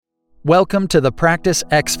Welcome to the Practice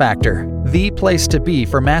X Factor, the place to be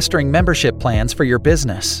for mastering membership plans for your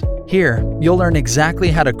business. Here, you'll learn exactly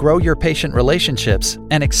how to grow your patient relationships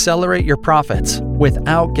and accelerate your profits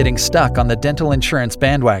without getting stuck on the dental insurance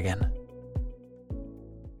bandwagon.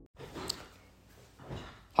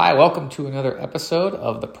 Hi, welcome to another episode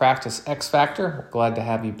of the Practice X Factor. We're glad to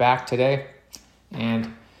have you back today.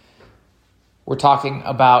 And we're talking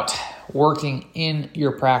about working in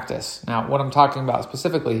your practice. Now, what I'm talking about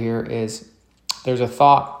specifically here is there's a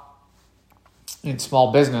thought in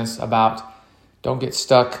small business about don't get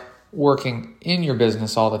stuck working in your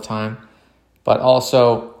business all the time, but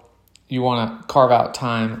also you want to carve out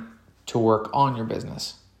time to work on your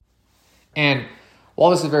business. And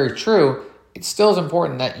while this is very true, it still is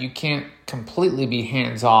important that you can't completely be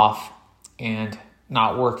hands-off and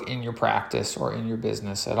not work in your practice or in your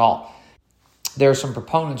business at all. There are some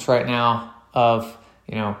proponents right now of,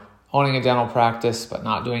 owning a dental practice, but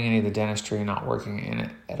not doing any of the dentistry and not working in it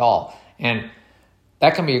at all. And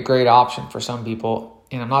that can be a great option for some people.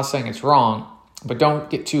 And I'm not saying it's wrong, but don't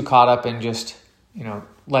get too caught up in just,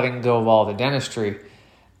 letting go of all the dentistry.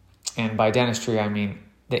 And by dentistry, I mean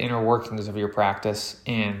the inner workings of your practice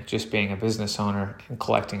and just being a business owner and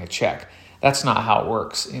collecting a check. That's not how it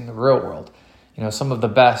works in the real world. Some of the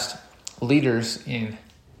best leaders in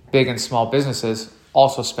big and small businesses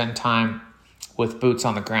also spend time with boots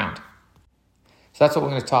on the ground. So that's what we're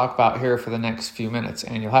going to talk about here for the next few minutes.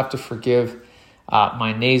 And you'll have to forgive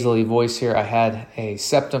my nasally voice here. I had a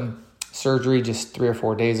septum surgery just 3 or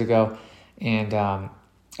 4 days ago, and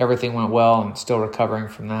everything went well. I'm still recovering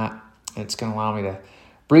from that. It's going to allow me to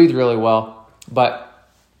breathe really well. But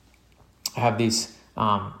I have these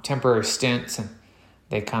temporary stents, and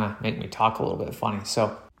they kind of make me talk a little bit funny.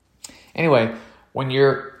 So anyway, when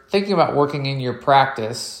you're thinking about working in your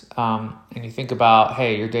practice, and you think about,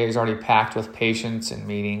 hey, your day is already packed with patients and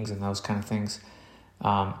meetings and those kind of things,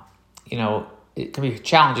 it can be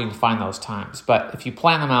challenging to find those times. But if you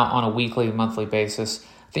plan them out on a weekly, monthly basis,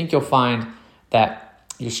 I think you'll find that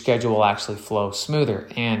your schedule will actually flow smoother.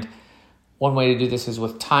 And one way to do this is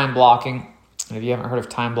with time blocking. And if you haven't heard of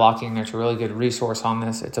time blocking, there's a really good resource on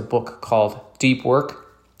this. It's a book called Deep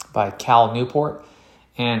Work by Cal Newport.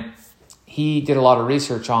 And he did a lot of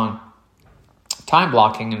research on time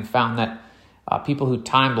blocking and found that people who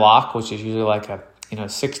time block, which is usually like a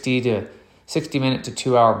 60 minute to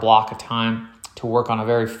 2 hour block of time to work on a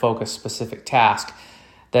very focused specific task,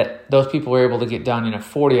 that those people were able to get done in a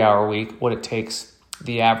 40-hour week what it takes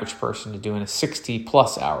the average person to do in a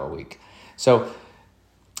 60-plus hour week. So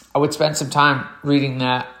I would spend some time reading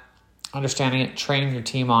that, understanding it, training your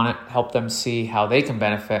team on it, help them see how they can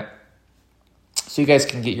benefit, so you guys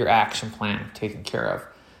can get your action plan taken care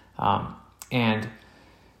of. And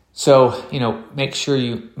so, make sure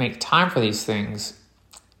you make time for these things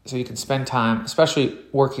so you can spend time, especially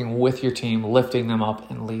working with your team, lifting them up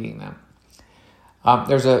and leading them.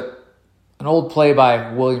 There's an old play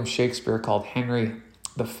by William Shakespeare called Henry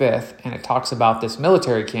V, and it talks about this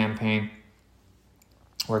military campaign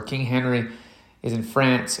where King Henry is in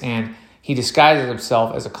France and he disguises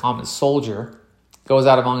himself as a common soldier, goes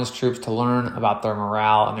out among his troops to learn about their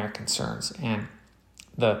morale and their concerns. And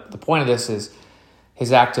the point of this is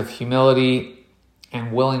his act of humility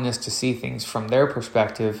and willingness to see things from their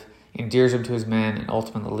perspective endears him to his men and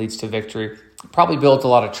ultimately leads to victory. Probably builds a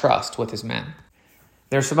lot of trust with his men.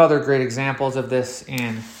 There's some other great examples of this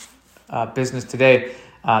in business today.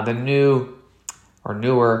 The newer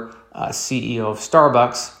CEO of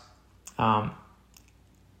Starbucks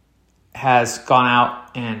has gone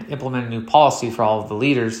out and implemented a new policy for all of the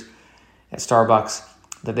leaders at Starbucks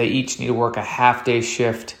that they each need to work a half-day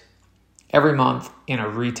shift every month in a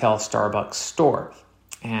retail Starbucks store.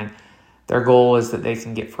 And their goal is that they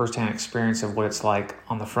can get firsthand experience of what it's like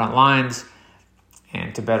on the front lines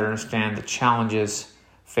and to better understand the challenges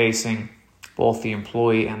facing both the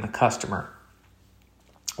employee and the customer,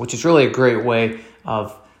 which is really a great way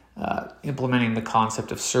of implementing the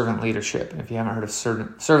concept of servant leadership. And if you haven't heard of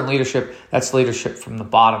servant leadership, that's leadership from the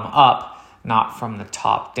bottom up, not from the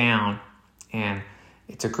top down. And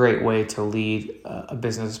it's a great way to lead a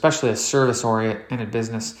business, especially a service-oriented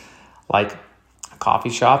business like a coffee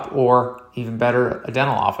shop or, even better, a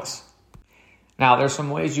dental office. Now, there's some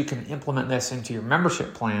ways you can implement this into your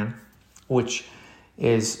membership plan, which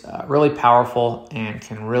is really powerful and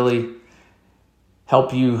can really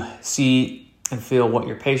help you see and feel what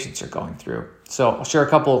your patients are going through. So I'll share a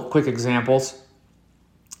couple of quick examples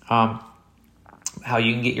how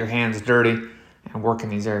you can get your hands dirty and work in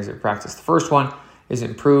these areas of practice. The first one is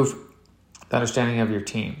improve the understanding of your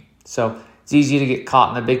team. So it's easy to get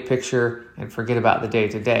caught in the big picture and forget about the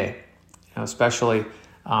day-to-day, especially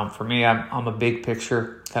For me, I'm a big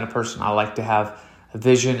picture kind of person. I like to have a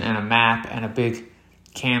vision and a map and a big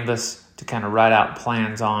canvas to kind of write out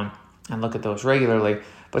plans on and look at those regularly.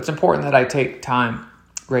 But it's important that I take time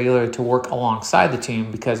regularly to work alongside the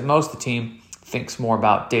team, because most of the team thinks more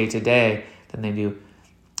about day to day than they do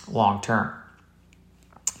long term.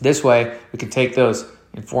 This way, we can take those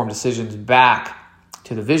informed decisions back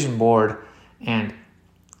to the vision board and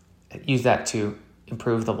use that to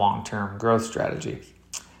improve the long-term growth strategy.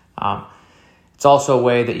 It's also a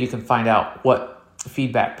way that you can find out what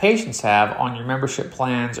feedback patients have on your membership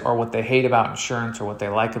plans, or what they hate about insurance or what they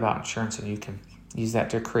like about insurance, and you can use that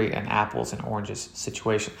to create an apples and oranges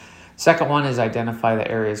situation. Second one is identify the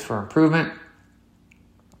areas for improvement.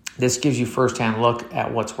 This gives you firsthand look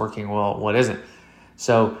at what's working well, what isn't.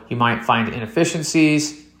 So you might find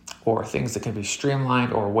inefficiencies or things that can be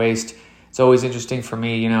streamlined or waste. It's always interesting for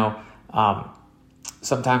me,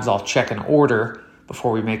 sometimes I'll check an order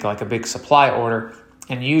before we make like a big supply order,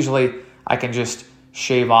 and usually I can just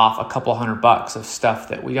shave off a couple $100 of stuff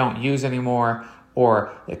that we don't use anymore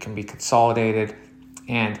or that can be consolidated.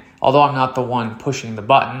 And although I'm not the one pushing the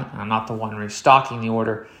button, I'm not the one restocking the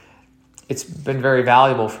order, it's been very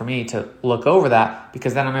valuable for me to look over that,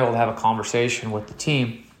 because then I'm able to have a conversation with the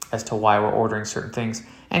team as to why we're ordering certain things.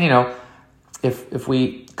 And if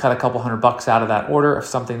we cut a couple $100 out of that order of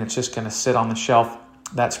something that's just going to sit on the shelf,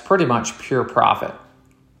 that's pretty much pure profit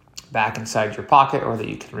back inside your pocket, or that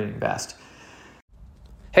you can reinvest.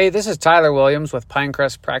 Hey, this is Tyler Williams with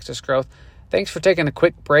Pinecrest Practice Growth. Thanks for taking a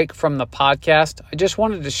quick break from the podcast. I just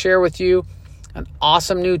wanted to share with you an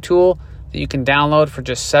awesome new tool that you can download for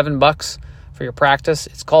just $7 for your practice.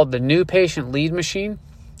 It's called the New Patient Lead Machine,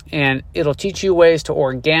 and it'll teach you ways to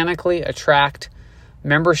organically attract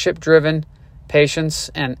membership-driven patients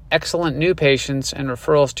and excellent new patients and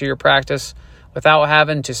referrals to your practice without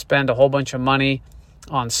having to spend a whole bunch of money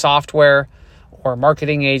on software or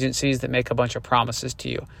marketing agencies that make a bunch of promises to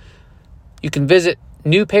you. You can visit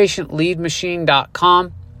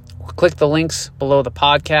newpatientleadmachine.com or click the links below the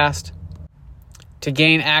podcast to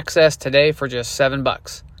gain access today for just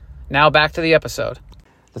 $7. Now back to the episode.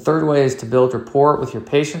 The third way is to build rapport with your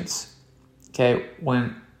patients. Okay,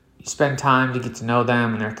 when you spend time to get to know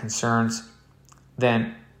them and their concerns,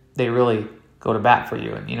 then they really go to bat for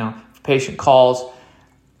you. And if a patient calls,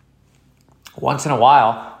 once in a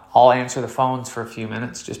while, I'll answer the phones for a few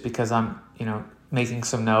minutes just because I'm, making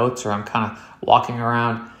some notes, or I'm kind of walking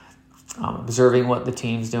around observing what the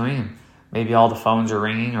team's doing, and maybe all the phones are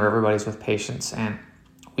ringing or everybody's with patients, and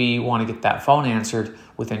we want to get that phone answered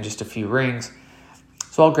within just a few rings.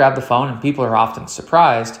 So I'll grab the phone, and people are often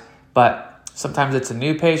surprised, but sometimes it's a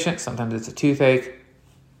new patient, sometimes it's a toothache.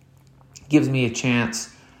 It gives me a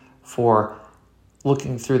chance for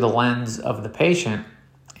looking through the lens of the patient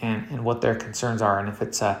and what their concerns are. And if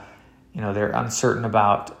it's they're uncertain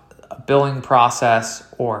about a billing process,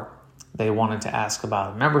 or they wanted to ask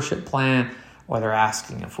about a membership plan, or they're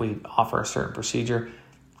asking if we offer a certain procedure,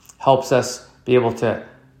 helps us be able to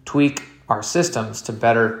tweak our systems to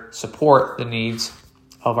better support the needs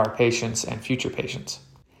of our patients and future patients.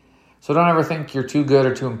 So don't ever think you're too good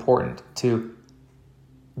or too important to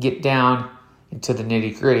get down into the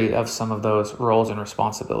nitty-gritty of some of those roles and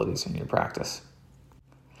responsibilities in your practice.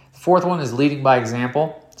 The fourth one is leading by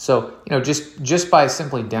example. So, just by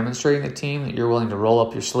simply demonstrating the team that you're willing to roll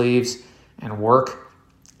up your sleeves and work,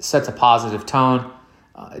 sets a positive tone,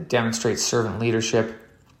 it demonstrates servant leadership,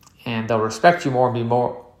 and they'll respect you more and be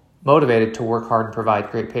more motivated to work hard and provide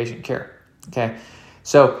great patient care. Okay,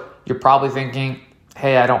 so you're probably thinking,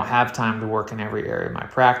 hey, I don't have time to work in every area of my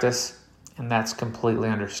practice, and that's completely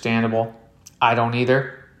understandable. I don't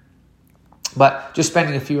either. But just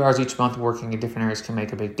spending a few hours each month working in different areas can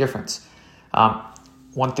make a big difference.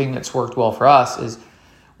 One thing that's worked well for us is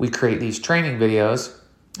we create these training videos,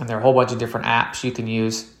 and there are a whole bunch of different apps you can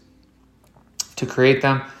use to create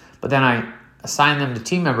them. But then I assign them to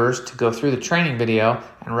team members to go through the training video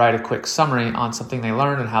and write a quick summary on something they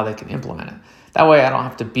learned and how they can implement it. That way I don't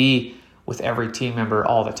have to be with every team member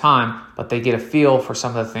all the time, but they get a feel for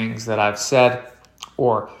some of the things that I've said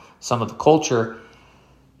or some of the culture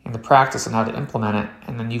in the practice and how to implement it.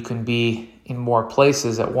 And then you can be in more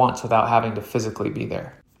places at once without having to physically be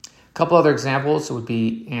there. A couple other examples would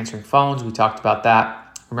be answering phones. We talked about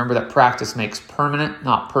that. Remember that practice makes permanent,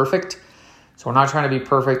 not perfect. So we're not trying to be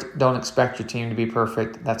perfect. Don't expect your team to be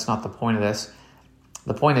perfect. That's not the point of this.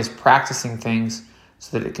 The point is practicing things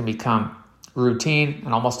so that it can become routine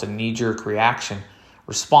and almost a knee-jerk reaction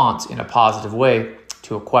response in a positive way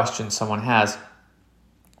to a question someone has.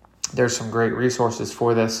 There's some great resources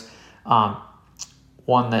for this.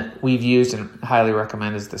 one that we've used and highly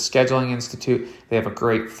recommend is the Scheduling Institute. They have a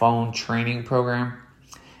great phone training program,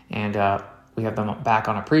 and we have them back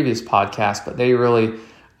on a previous podcast, but they really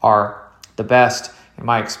are the best, in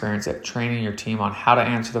my experience, at training your team on how to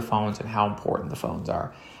answer the phones and how important the phones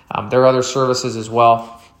are. There are other services as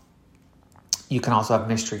well. You can also have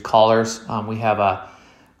mystery callers.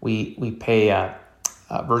 We pay a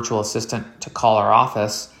virtual assistant to call our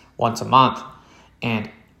office once a month and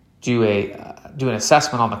do an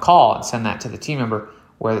assessment on the call and send that to the team member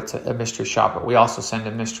where it's a mystery shopper. We also send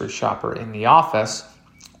a mystery shopper in the office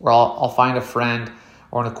where I'll find a friend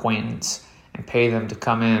or an acquaintance and pay them to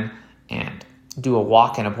come in and do a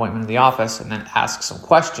walk-in appointment in the office and then ask some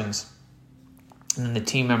questions. And then the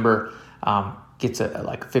team member gets a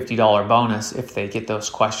 $50 bonus if they get those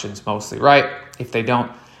questions mostly right. If they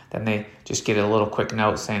don't, then they just get a little quick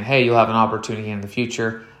note saying, hey, you'll have an opportunity in the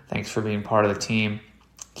future. Thanks for being part of the team.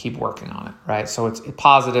 Keep working on it, right? So it's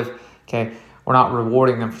positive, okay? We're not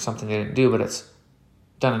rewarding them for something they didn't do, but it's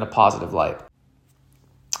done in a positive light.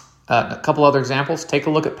 A couple other examples. Take a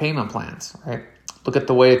look at payment plans, right? Look at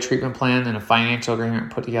the way a treatment plan and a financial agreement are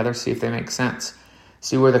put together. See if they make sense.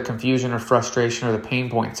 See where the confusion or frustration or the pain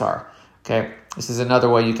points are, okay? This is another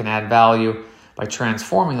way you can add value by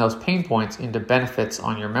transforming those pain points into benefits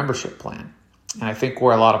on your membership plan. And I think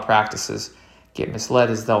where a lot of practices get misled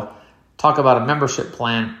is they'll talk about a membership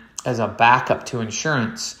plan as a backup to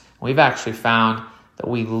insurance. We've actually found that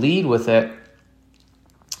we lead with it,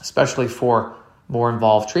 especially for more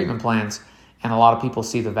involved treatment plans, and a lot of people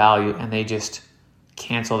see the value and they just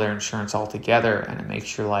cancel their insurance altogether, and it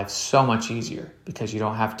makes your life so much easier because you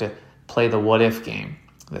don't have to play the what-if game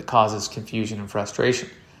that causes confusion and frustration,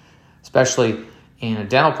 especially in a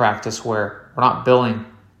dental practice where we're not billing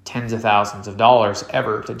tens of thousands of dollars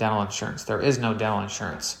ever to dental insurance. There is no dental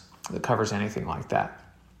insurance that covers anything like that.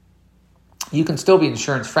 You can still be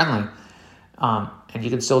insurance friendly, and you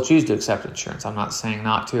can still choose to accept insurance. I'm not saying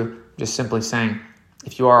not to, I'm just simply saying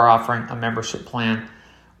if you are offering a membership plan,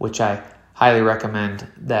 which I highly recommend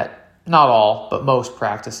that not all, but most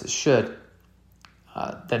practices should,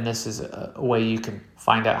 then this is a way you can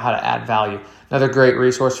find out how to add value. Another great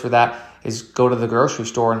resource for that is go to the grocery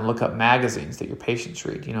store and look up magazines that your patients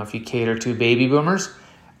read. You know, if you cater to baby boomers,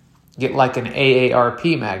 get like an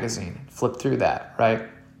AARP magazine, flip through that, right?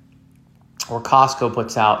 Or Costco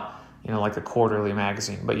puts out, like a quarterly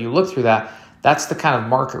magazine. But you look through that, that's the kind of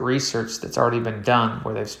market research that's already been done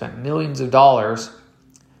where they've spent millions of dollars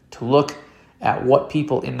to look at what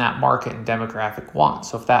people in that market and demographic want.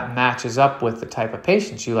 So if that matches up with the type of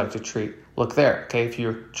patients you like to treat, look there, okay? If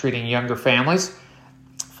you're treating younger families,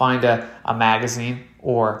 find a magazine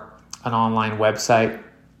or an online website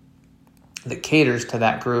that caters to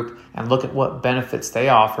that group and look at what benefits they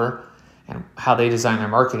offer and how they design their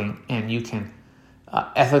marketing. And you can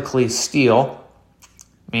ethically steal,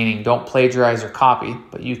 meaning don't plagiarize or copy,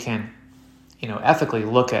 but you can ethically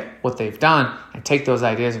look at what they've done and take those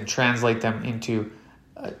ideas and translate them into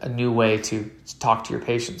a new way to talk to your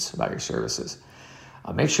patients about your services.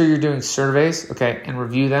 Make sure you're doing surveys, okay, and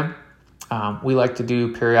review them. We like to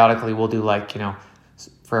do periodically, we'll do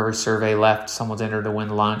for every survey left, someone's entered to win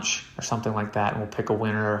lunch or something like that, and we'll pick a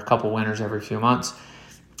winner or a couple winners every few months.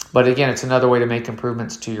 But again, it's another way to make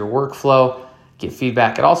improvements to your workflow, get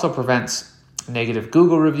feedback. It also prevents negative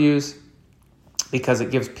Google reviews because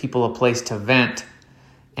it gives people a place to vent,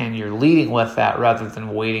 and you're leading with that rather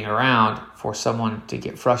than waiting around for someone to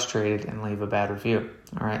get frustrated and leave a bad review.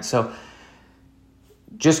 All right, so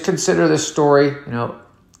just consider this story,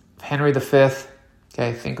 Henry V,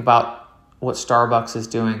 okay, think about what Starbucks is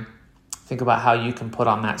doing. Think about how you can put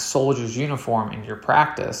on that soldier's uniform in your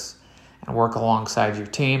practice and work alongside your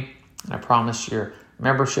team. And I promise your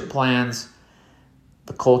membership plans,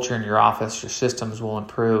 the culture in your office, your systems will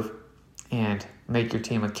improve and make your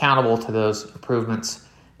team accountable to those improvements,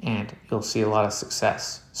 and you'll see a lot of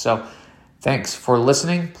success. So thanks for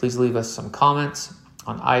listening. Please leave us some comments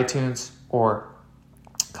on iTunes or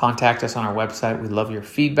contact us on our website. We love your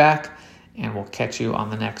feedback, and we'll catch you on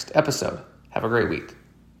the next episode. Have a great week.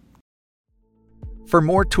 For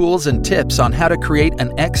more tools and tips on how to create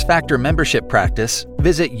an X Factor membership practice,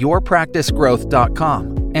 visit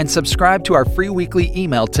yourpracticegrowth.com and subscribe to our free weekly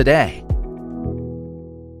email today.